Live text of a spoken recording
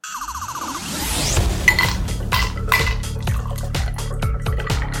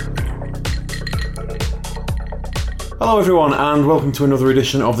Hello everyone and welcome to another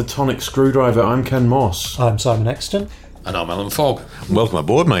edition of the Tonic Screwdriver. I'm Ken Moss. I'm Simon Exton. And I'm Alan Fogg. Welcome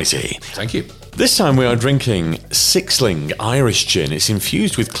aboard, matey. Thank you. This time we are drinking Sixling Irish Gin. It's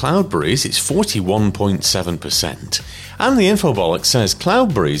infused with cloudberries. It's 41.7%. And the infobolic says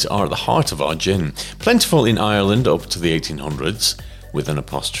cloudberries are at the heart of our gin. Plentiful in Ireland up to the 1800s. With an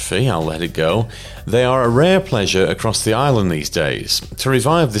apostrophe, I'll let it go. They are a rare pleasure across the island these days. To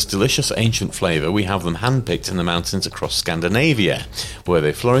revive this delicious ancient flavour, we have them handpicked in the mountains across Scandinavia, where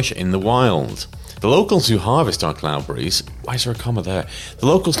they flourish in the wild. The locals who harvest our cloudberries... Why is there a comma there? The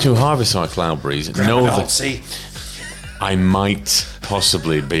locals who harvest our cloudberries know that... I might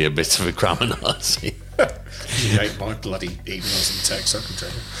possibly be a bit of a grammar Nazi. You ain't my bloody emails and texts, I can tell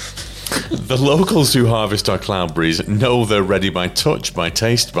you. The locals who harvest our cloudberries know they're ready by touch, by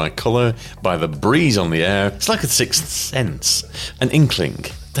taste, by colour, by the breeze on the air. It's like a sixth sense, an inkling.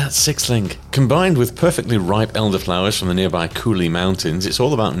 That's Sixling. Combined with perfectly ripe elderflowers from the nearby Cooley Mountains, it's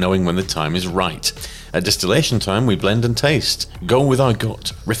all about knowing when the time is right. At distillation time, we blend and taste. Go with our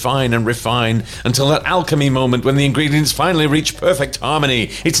gut. Refine and refine until that alchemy moment when the ingredients finally reach perfect harmony.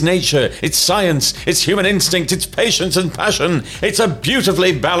 It's nature, it's science, it's human instinct, it's patience and passion. It's a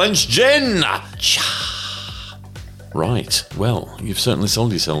beautifully balanced gin. Right, well, you've certainly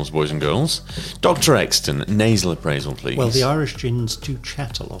sold yourselves, boys and girls. Dr. Exton, nasal appraisal, please. Well, the Irish gins do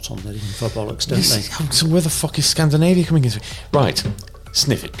chat a lot on the infobolics, don't they? So where the fuck is Scandinavia coming into? Right,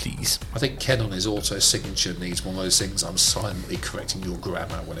 sniff it, please. I think Ken on his auto signature needs one of those things. I'm silently correcting your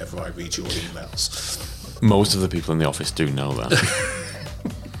grammar whenever I read your emails. Most of the people in the office do know that.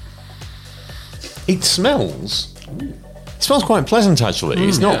 It smells... Ooh. It smells quite pleasant, actually.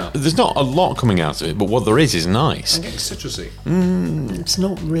 There's not a lot coming out of it, but what there is nice. I'm getting citrusy. It's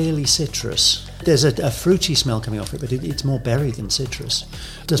not really citrus. There's a fruity smell coming off it, but it's more berry than citrus.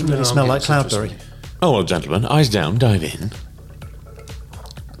 It doesn't really smell like cloudberry. Oh, well, gentlemen, eyes down, dive in.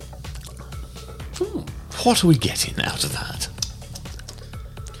 What are we getting out of that?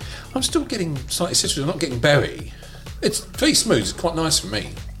 I'm still getting slightly citrusy. I'm not getting berry. It's very smooth. It's quite nice for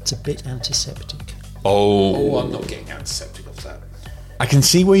me. It's a bit antiseptic. Oh, I'm not getting antiseptic off that. I can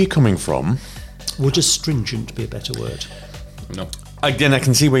see where you're coming from. Would astringent be a better word? No. Again, I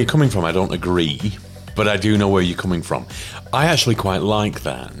can see where you're coming from. I don't agree, but I do know where you're coming from. I actually quite like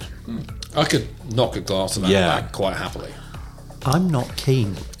that. I could knock a glass of that back quite happily. I'm not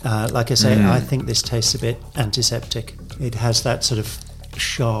keen. Like I say, I think this tastes a bit antiseptic. It has that sort of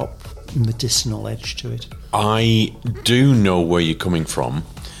sharp medicinal edge to it. I do know where you're coming from,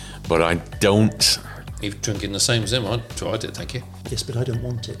 but I don't... You're drinking the same as him. I tried it, thank you. Yes, but I don't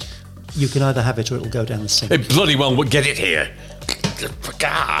want it. You can either have it or it'll go down the sink. Hey, bloody well, get it here.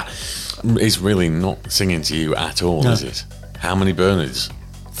 It's really not singing to you at all, is it? How many burners?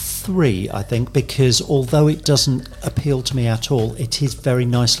 3, I think, because although it doesn't appeal to me at all, it is very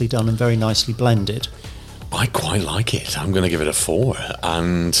nicely done and very nicely blended. I quite like it. I'm going to give it a 4.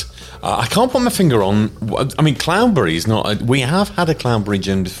 And I can't put my finger on... I mean, cloudberry is not... we have had a cloudberry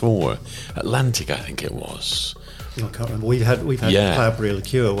gin before. Atlantic, I think it was. I can't remember. We've had cloudberry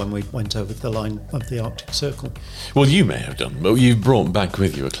liqueur when we went over the line of the Arctic Circle. Well, you may have done, but you've brought back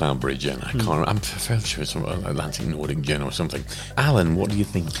with you a cloudberry gin. I can't... I'm fairly sure it's Atlantic Nordic gin or something. Alan, what do you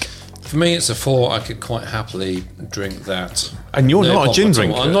think? For me, it's a 4. I could quite happily drink that. And you're not a gin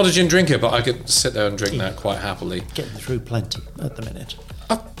drinker? I'm not a gin drinker, but I could sit there and drink that quite happily. Getting through plenty at the minute.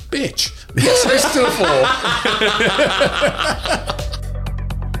 A bitch. Yes, it's still a 4.